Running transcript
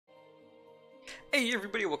Hey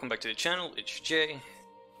everybody, welcome back to the channel, it's Jay,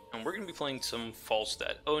 and we're going to be playing some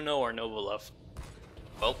Falstad. Oh no, our Nova left.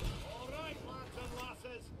 Well, Alright lads and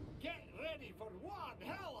lasses, get ready for one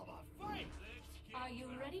hell of a fight! Are you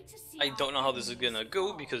ready to see? I don't know how this is going to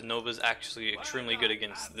go because Nova's actually extremely good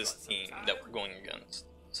against this team that we're going against,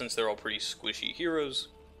 since they're all pretty squishy heroes.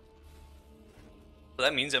 So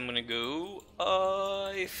that means I'm going to go,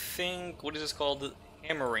 I think, what is this called? The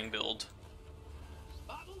hammering build.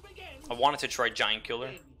 I wanted to try Giant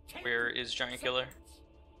Killer. Where is Giant Killer?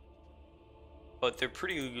 But they're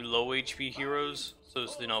pretty low HP heroes, so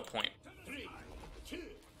there's no point. 3, 2,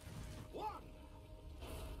 1.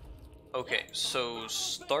 Okay, so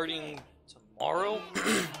starting tomorrow,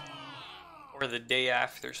 or the day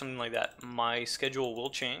after, something like that, my schedule will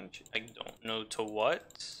change. I don't know to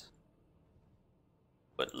what,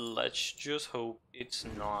 but let's just hope it's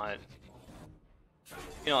not...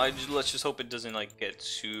 You know, let's just hope it doesn't like get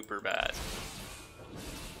super bad.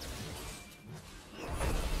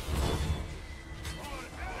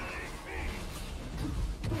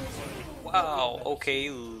 Wow, okay,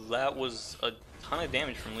 that was a ton of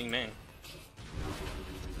damage from Li Ming.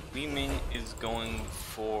 Li Ming is going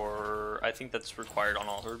for... I think that's required on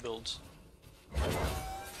all her builds.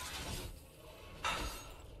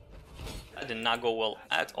 That did not go well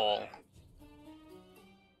at all.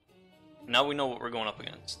 Now we know what we're going up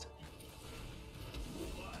against.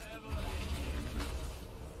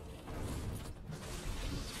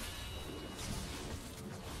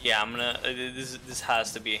 Yeah, I'm gonna. This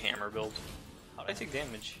has to be a hammer build. How did I take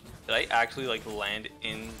damage? Did I actually like land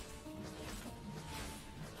in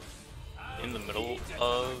the middle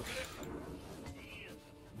of?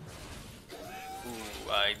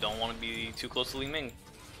 Ooh, I don't want to be too close to Li Ming,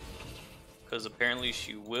 because apparently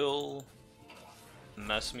she will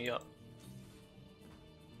mess me up.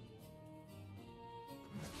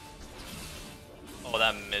 Oh,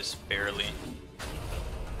 that missed barely.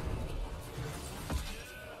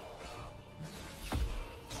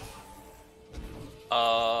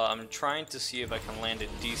 I'm trying to see if I can land a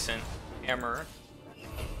decent hammer.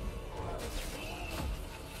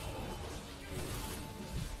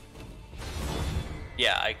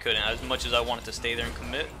 Yeah, I couldn't. As much as I wanted to stay there and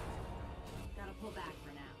commit, Gotta pull back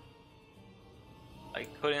for now. I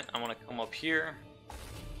couldn't. I want to come up here.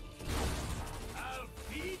 I'll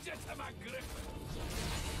feed you to my griffin.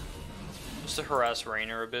 Just to harass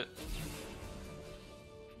Rainer a bit.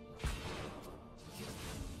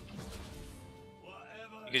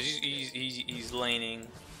 Because he's laning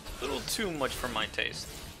a little too much for my taste.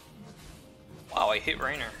 Wow, I hit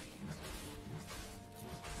Rainer.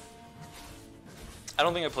 I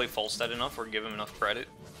don't think I play Falstad enough or give him enough credit.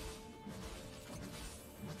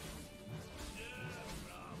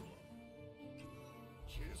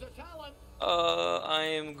 Choose a talent. I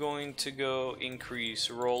am going to go increase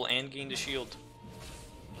roll and gain the shield.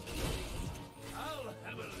 I'll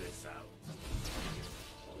hammer this out.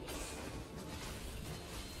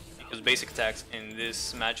 Because basic attacks in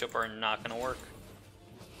this matchup are not going to work.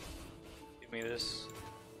 Give me this.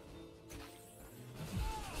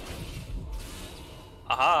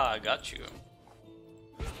 Aha, I got you.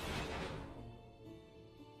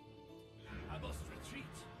 I must retreat.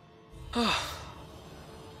 I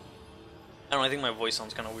don't know, I think my voice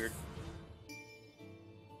sounds kind of weird.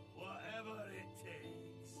 Whatever it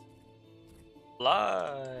takes.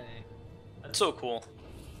 Fly. That's so cool.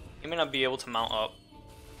 You may not be able to mount up.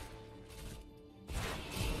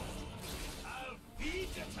 I'll feed you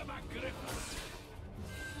to my griffin.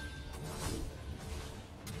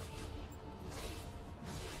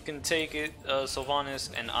 You can take it, Sylvanas,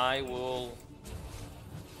 and I will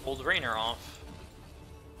hold Rainer off.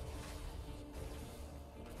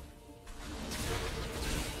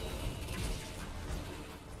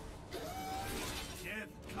 Death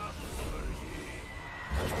comes for ye.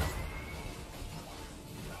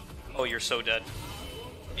 Oh, you're so dead.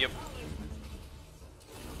 Yep.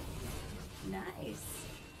 Nice.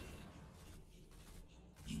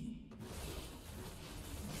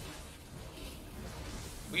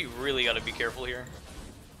 We really gotta be careful here.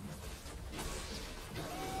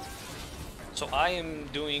 So I am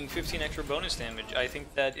doing 15 extra bonus damage. I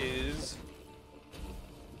think that is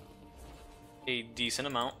a decent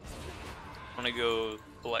amount. I'm gonna go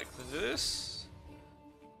collect this.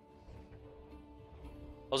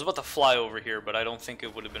 I was about to fly over here, but I don't think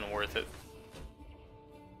it would have been worth it.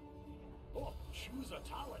 Oh, choose a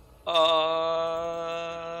talent.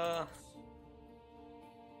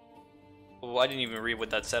 Oh, I didn't even read what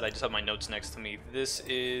that said. I just have my notes next to me. This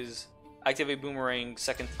is activate boomerang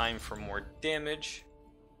second time for more damage.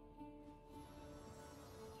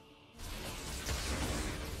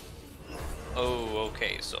 Oh,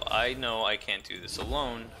 okay, so I know I can't do this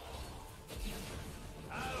alone.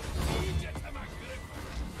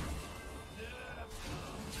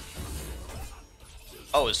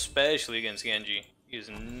 Oh, especially against Genji. He is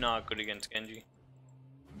not good against Genji.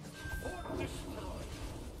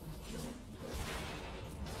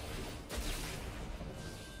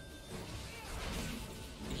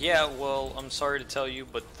 Yeah, well, I'm sorry to tell you,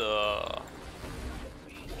 but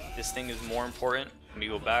this thing is more important. Let me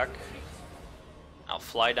go back. I'll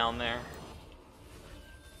fly down there.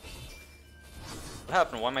 What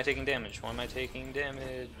happened? Why am I taking damage? Why am I taking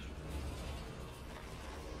damage?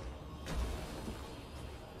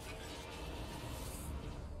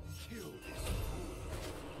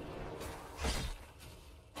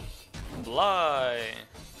 Fly!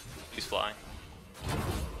 Please fly.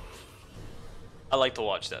 I like to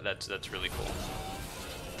watch that. That's really cool.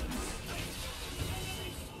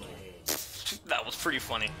 That was pretty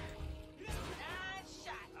funny.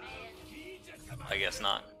 I guess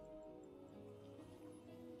not.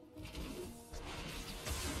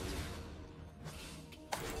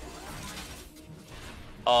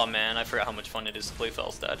 Oh man, I forgot how much fun it is to play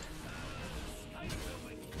Falstad.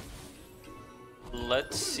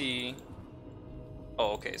 Let's see.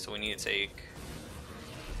 Oh, okay, so we need to take...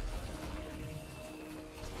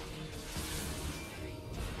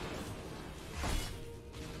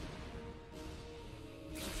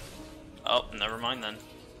 Oh, never mind then.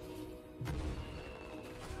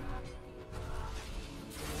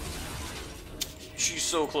 She's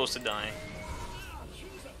so close to dying.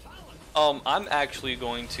 I'm actually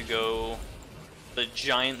going to go the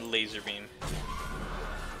giant laser beam.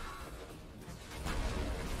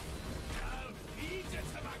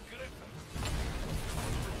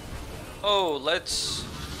 Oh, let's...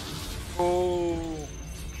 Oh.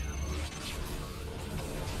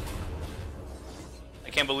 I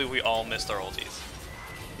can't believe we all missed our ulties.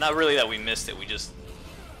 Not really that we missed it, we just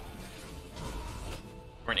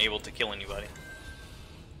weren't able to kill anybody.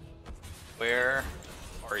 Where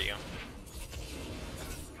are you?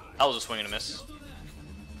 That was a swing and a miss.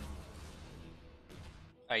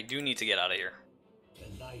 I do need to get out of here.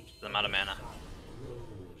 I'm out of mana.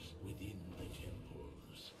 Within the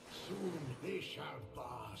temples. Soon they shall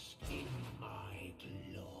bask in my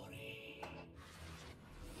glory.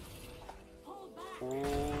 Hold back.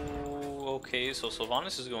 Ooh, okay, so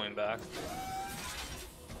Sylvanas is going back.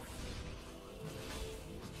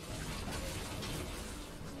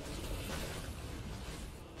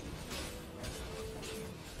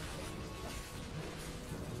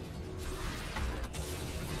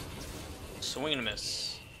 Swing and a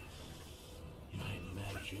miss. My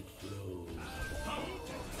magic flows.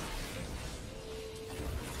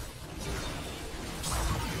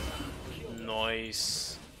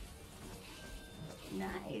 Nice.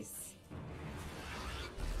 Nice.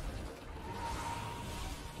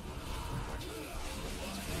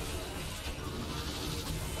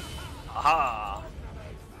 Aha!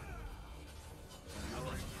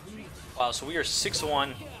 Wow, so we are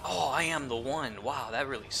 6-1. Oh, I am the one. Wow, that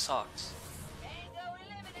really sucks.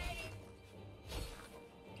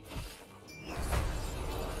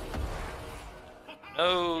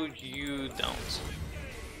 No, you don't.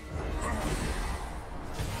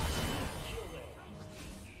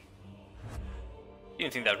 You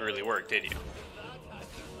didn't think that would really work, did you?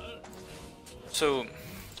 So,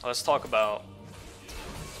 let's talk about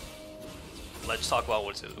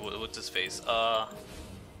what's his face?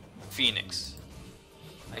 Phoenix.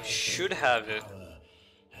 I should have it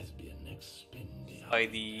by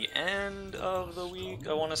the end of the week,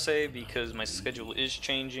 I want to say, because my schedule is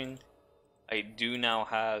changing. I do now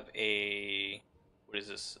have a... What is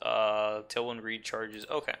this? Tailwind recharges.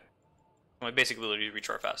 Okay. My basic ability to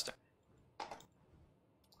recharge faster.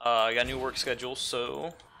 I got a new work schedule,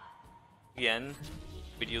 so... Again,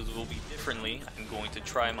 videos will be differently. I'm going to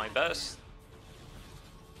try my best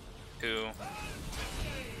to...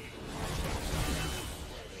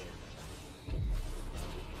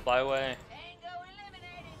 Fly away.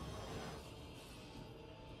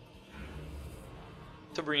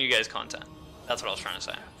 To bring you guys content. That's what I was trying to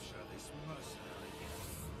say.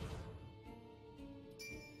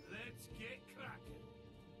 Let's get cracking.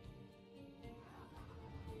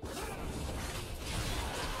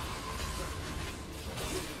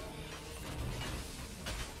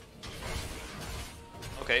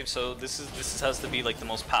 Okay, so this has to be like the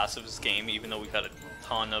most passivest game, even though we've got a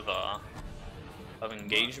ton of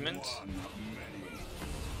engagement.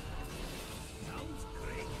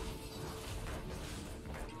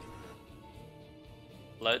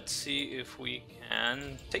 Let's see if we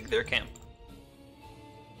can take their camp.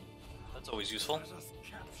 That's always useful. Let us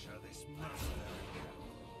capture this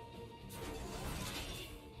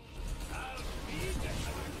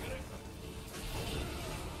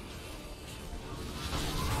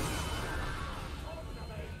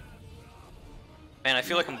Man, I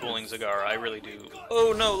feel like I'm bullying Zagara, I really do.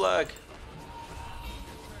 Oh no, lag!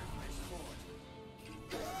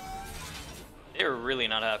 They're really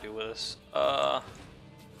not happy with us.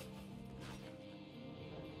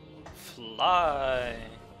 Fly!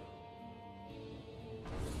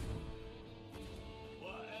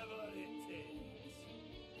 Whatever it takes.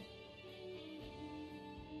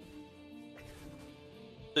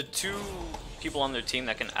 The two people on their team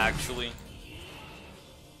that can actually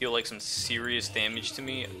deal like some serious damage to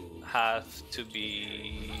me have to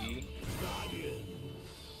be...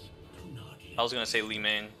 I was gonna say Li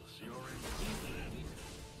Ming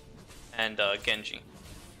and Genji.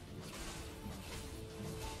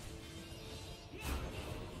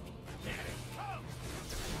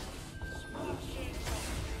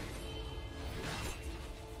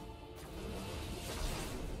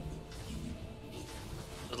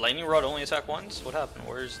 Does Lightning Rod only attack once? What happened?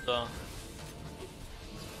 Where's the...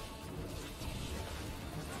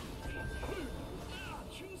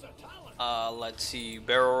 let's see,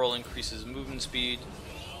 barrel roll increases movement speed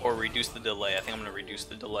or reduce the delay. I think I'm gonna reduce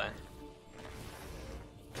the delay.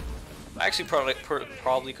 I actually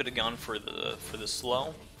probably could have gone for the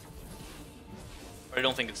slow, but I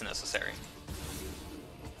don't think it's necessary.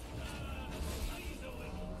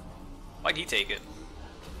 Why'd he take it?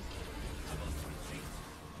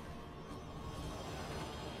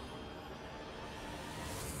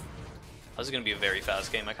 This is gonna be a very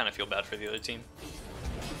fast game. I kind of feel bad for the other team.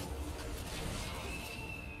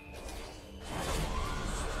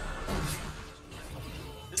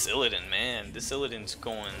 This Illidan, man, this Illidan's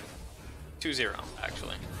going 2-0,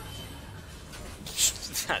 actually.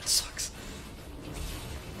 That sucks.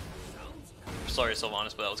 Sorry,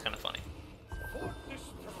 Sylvanas, but that was kind of funny.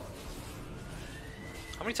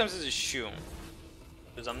 How many times does it shoot?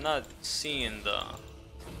 Because I'm not seeing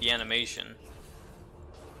the animation.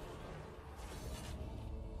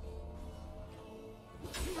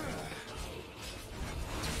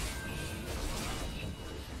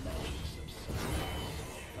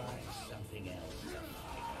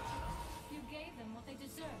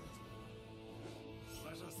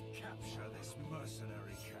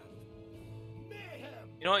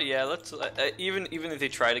 You know what? Yeah, let's even if they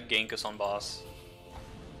try to gank us on boss,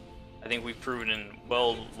 I think we've proven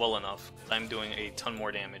well enough. I'm doing a ton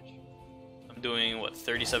more damage. I'm doing what,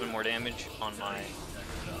 37 more damage on my.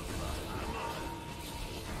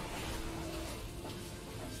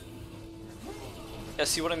 Yeah,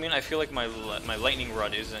 see what I mean? I feel like my lightning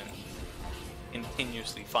rod isn't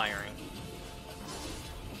continuously firing.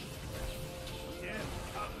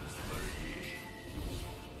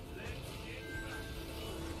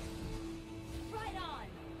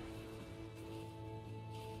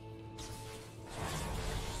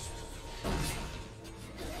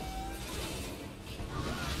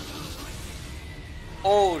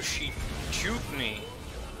 Oh, she juked me.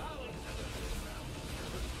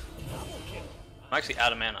 I'm actually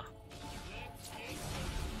out of mana.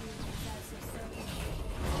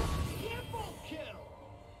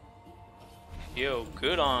 Yo,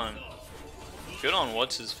 good on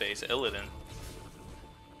what's his face, Illidan.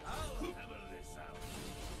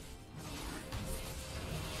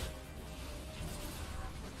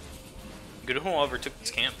 Good on whoever took this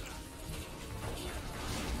camp.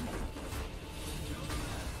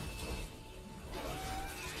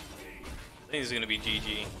 I think this is going to be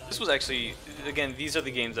GG. This was actually, again, these are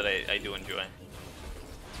the games that I do enjoy.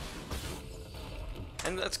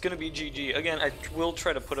 And that's going to be GG. Again, I will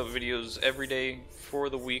try to put up videos every day for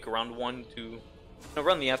the week around 1 to,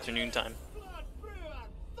 around the afternoon time.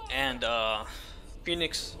 And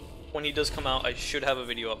Phoenix, when he does come out, I should have a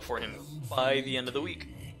video up for him by the end of the week.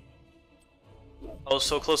 I was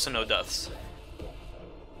so close to no deaths.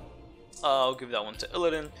 I'll give that one to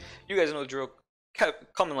Illidan. You guys know the drill.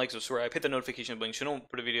 Comment, like, subscribe, hit the notification bell so you don't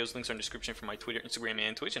put the videos. Links are in the description for my Twitter, Instagram,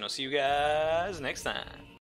 and Twitch, and I'll see you guys next time.